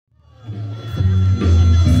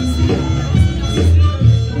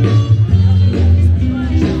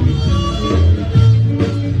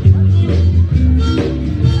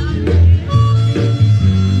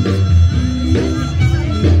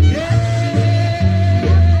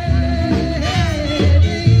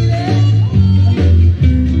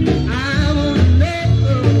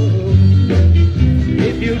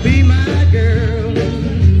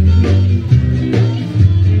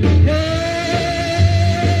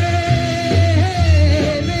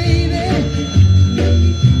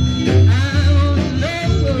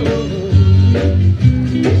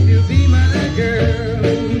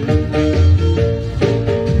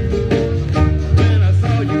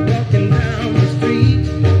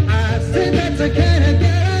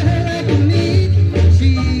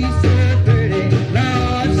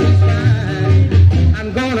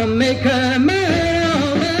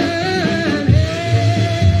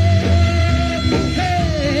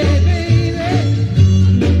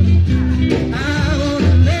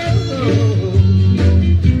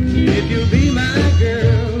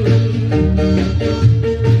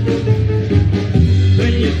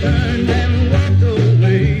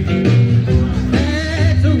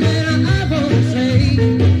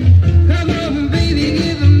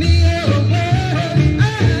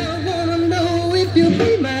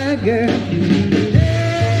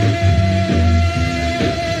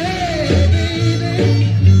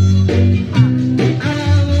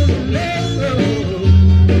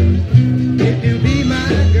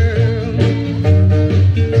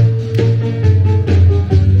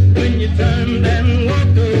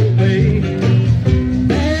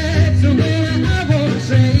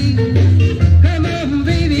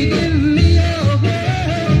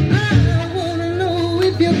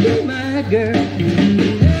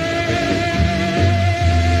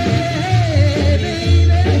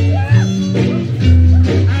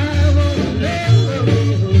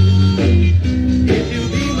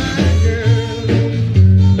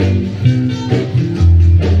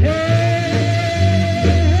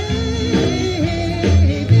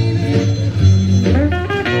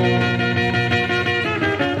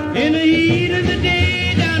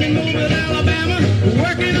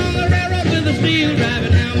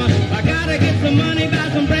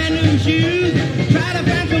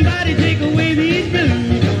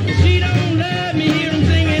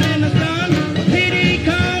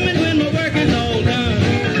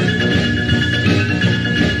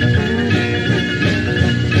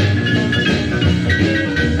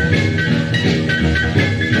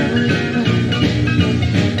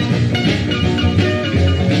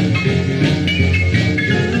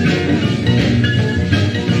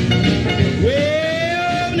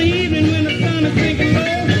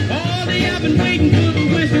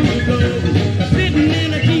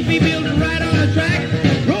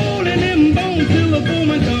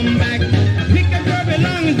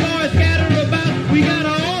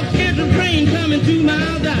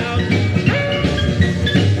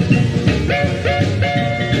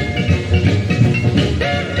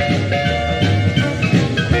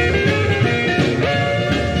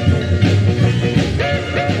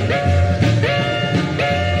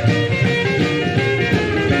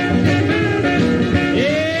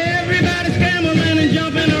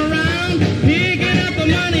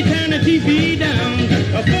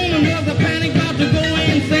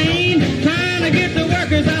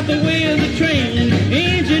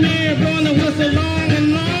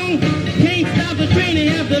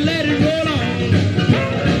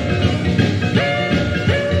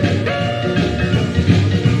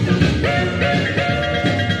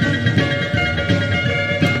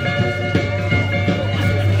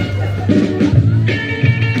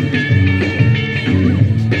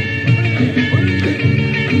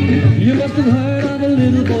must have heard of a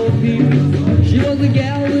little Bo Peep. She was the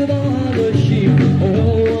gal with all the sheep.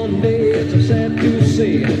 Oh, one day it's a sad to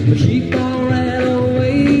say, the sheep all ran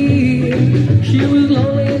away. She was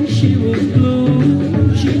lonely and she was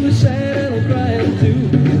blue. She was sad and crying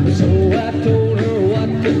too. So I told her what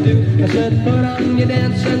to do. I said, put on your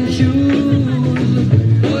dancing shoes.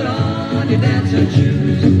 Put on your dancing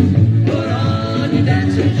shoes. Put on your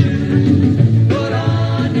dancing shoes. Put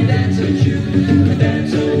on your dancing shoes and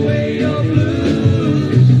dance away your blues.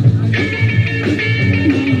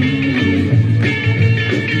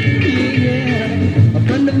 Yeah, a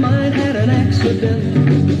friend of mine had an accident.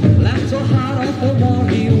 Laughed so hard off the wall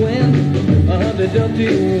he went. Humpty Dumpty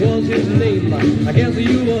was his name. I guess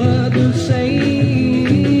you heard the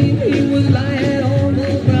same. He was lying on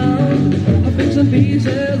the ground, bits and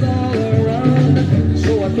pieces all around.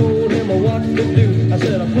 So I told him what to do. I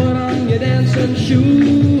said, put on your dancing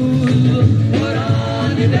shoes. Put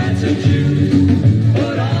on your dancing shoes.